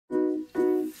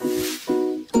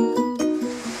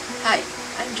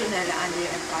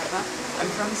Janella Parba.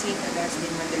 I'm from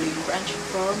St.Augustine Mandaluyong Branch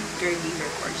from caregiver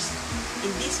course.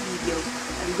 In this video,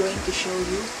 I'm going to show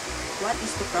you what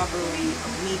is the proper way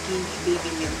of making a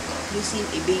baby milk using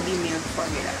a baby milk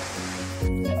formula.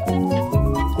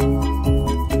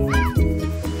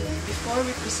 Before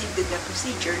we proceed with the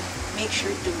procedure, make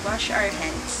sure to wash our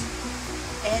hands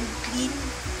and clean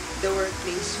the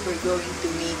workplace we're going to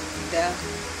make the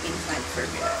infant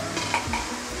formula.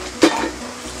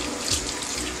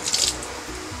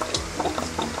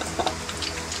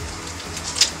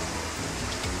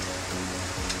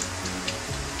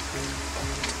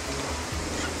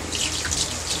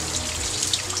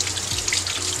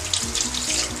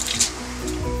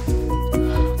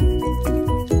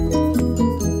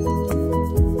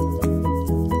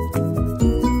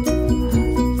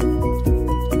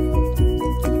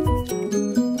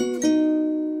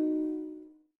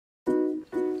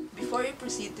 Before you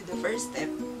proceed to the first step,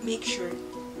 make sure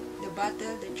the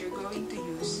bottle that you're going to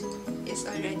use is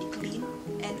already clean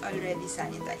and already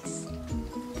sanitized.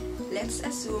 Let's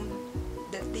assume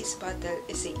that this bottle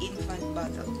is an infant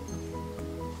bottle.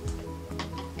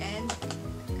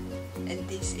 And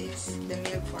this is the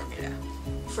milk formula.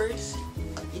 First,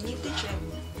 you need to check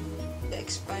the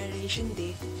expiration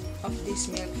date of this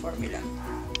milk formula.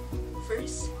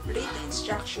 First, read the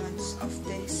instructions of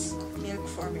this milk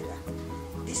formula.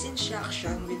 This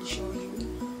instruction will show you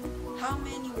how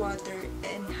many water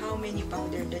and how many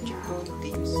powder that you're going to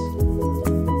use.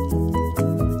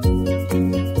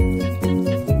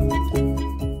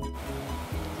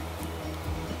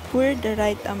 Pour the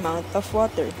right amount of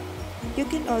water. You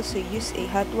can also use a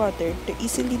hot water to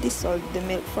easily dissolve the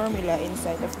milk formula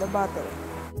inside of the bottle.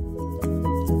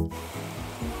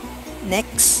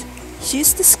 Next,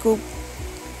 use the scoop.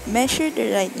 Measure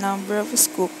the right number of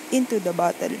scoop into the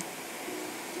bottle.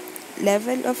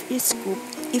 Level of your scoop.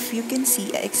 If you can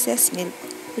see excess milk,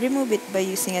 remove it by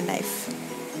using a knife.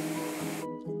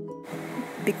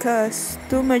 Because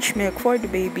too much milk for the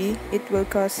baby, it will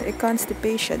cause a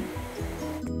constipation.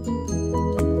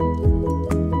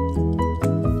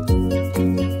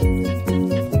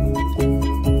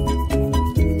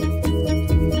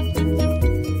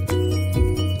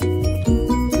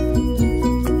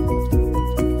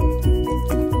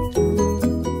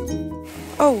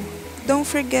 Oh, don't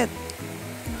forget.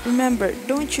 Remember,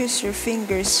 don't use your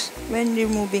fingers when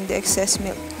removing the excess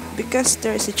milk because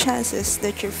there is a chances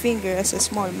that your finger has a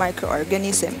small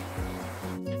microorganism.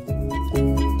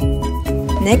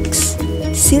 Next,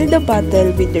 seal the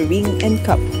bottle with the ring and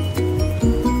cup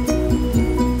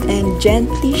and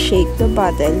gently shake the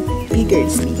bottle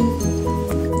vigorously.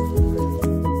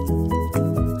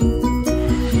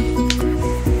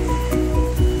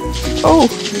 Oh,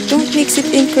 don't mix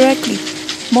it incorrectly.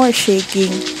 More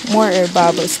shaking, more air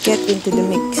bubbles get into the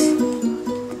mix.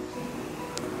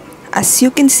 As you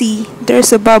can see,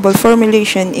 there's a bubble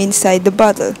formulation inside the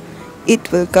bottle. It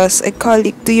will cause a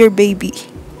colic to your baby.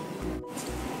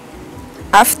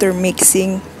 After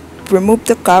mixing, remove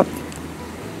the cup.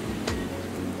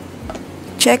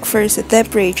 Check first the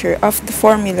temperature of the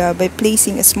formula by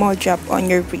placing a small drop on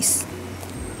your wrist.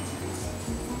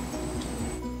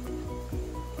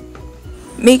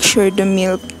 Make sure the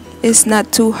milk is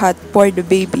not too hot for the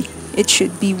baby. It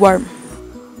should be warm.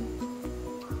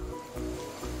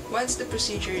 Once the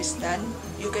procedure is done,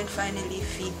 you can finally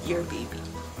feed your baby.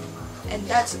 And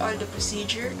that's all the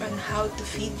procedure on how to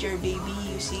feed your baby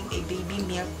using a baby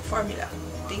milk formula.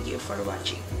 Thank you for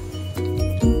watching.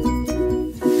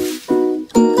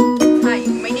 Hi,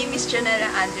 my name is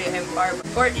Janella Parba.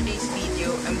 For today's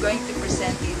video, I'm going to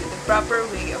present you the proper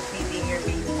way of feeding your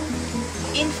baby.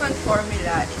 Infant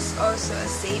formula is also a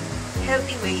safe,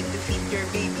 healthy way to feed your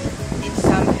baby in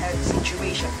some health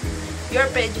situation. Your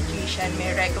pediatrician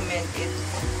may recommend it.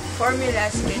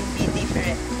 Formulas can be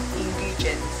different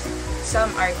ingredients.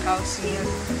 Some are cow's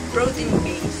milk,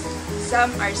 protein-based,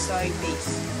 some are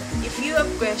soy-based. If you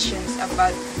have questions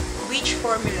about which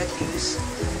formula to use,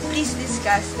 please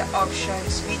discuss the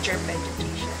options with your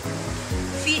pediatrician.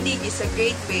 Feeding is a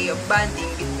great way of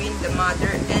bonding between the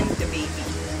mother and the baby,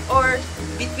 or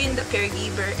between the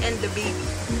caregiver and the baby.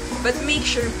 But make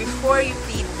sure before you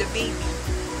feed the baby,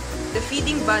 the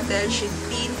feeding bottle should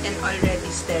clean and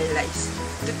already sterilized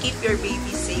to keep your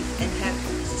baby safe and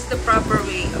healthy. This is the proper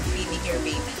way of feeding your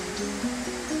baby.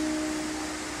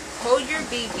 Hold your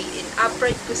baby in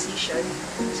upright position,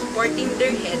 supporting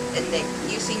their head and neck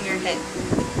using your hand.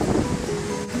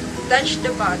 Touch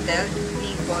the bottle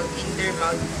nipple in their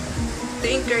mouth to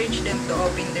encourage them to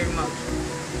open their mouth.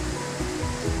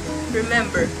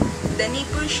 Remember, the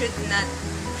nipple should not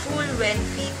full when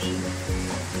feeding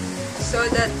so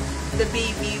that the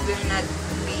baby will not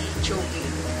be choking.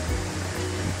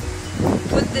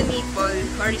 Put the nipple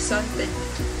horizontally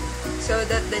so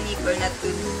that the nipple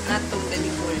not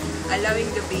totally full, allowing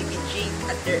the baby drink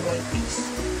at their own pace.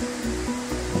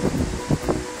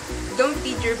 Don't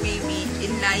feed your baby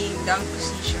in lying down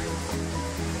position.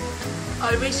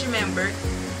 Always remember,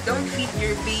 don't feed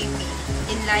your baby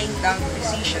in lying down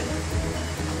position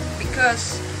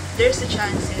because there's a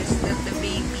chances that the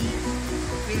baby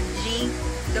will drink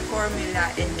the formula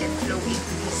and can flow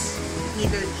into his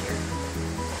middle ear.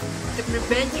 To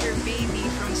prevent your baby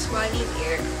from swallowing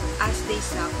air as they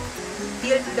suck,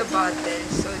 tilt the bottle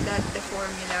so that the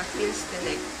formula fills the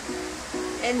neck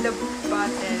and the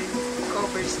bottle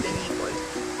covers the nipple.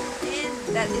 And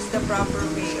that is the proper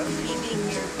way of feeding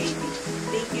your baby.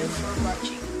 Thank you for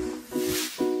watching.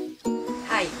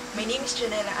 Hi, my name is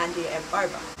Janella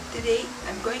Parba. Today,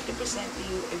 I'm going to present to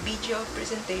you a video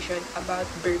presentation about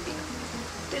burping.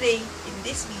 Today, in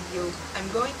this video, I'm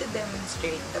going to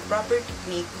demonstrate the proper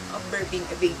technique of burping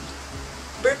a baby.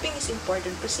 Burping is an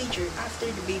important procedure after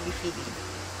the baby feeding.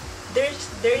 There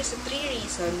is 3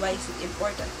 reasons why is it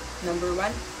important. Number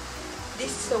 1,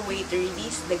 this is a way to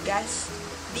release the gas.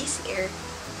 This air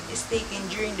is taken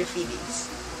during the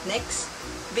feedings. Next,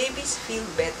 babies feel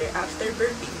better after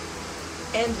burping.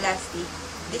 And lastly,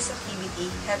 this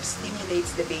activity helps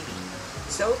stimulates the baby.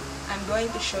 So, I'm going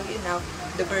to show you now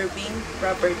the burping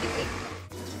proper technique.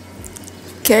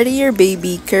 Carry your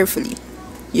baby carefully.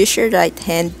 Use your right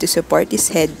hand to support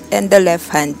his head and the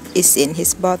left hand is in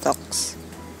his buttocks.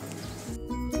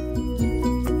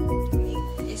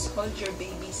 Is hold your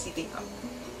baby sitting up.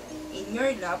 In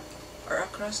your lap or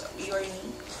across your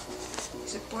knee,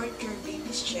 support your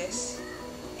baby's chest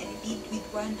and lead with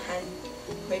one hand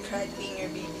by cradling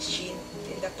your baby's chin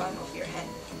in the palm of your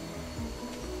hand.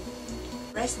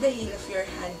 Rest the heel of your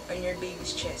hand on your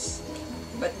baby's chest,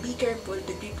 but be careful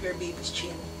to grip your baby's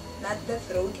chin, not the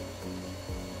throat,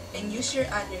 and use your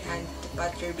other hand to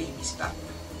pat your baby's back.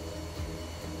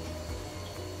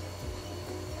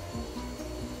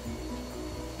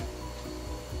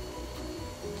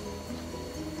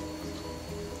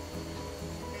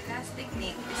 The last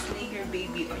technique is lay your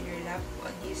baby on your lap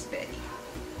on his belly.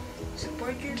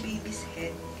 Support your baby's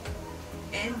head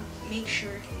and make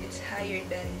sure it's higher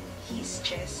than his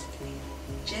chest.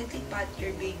 Gently pat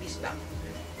your baby's back.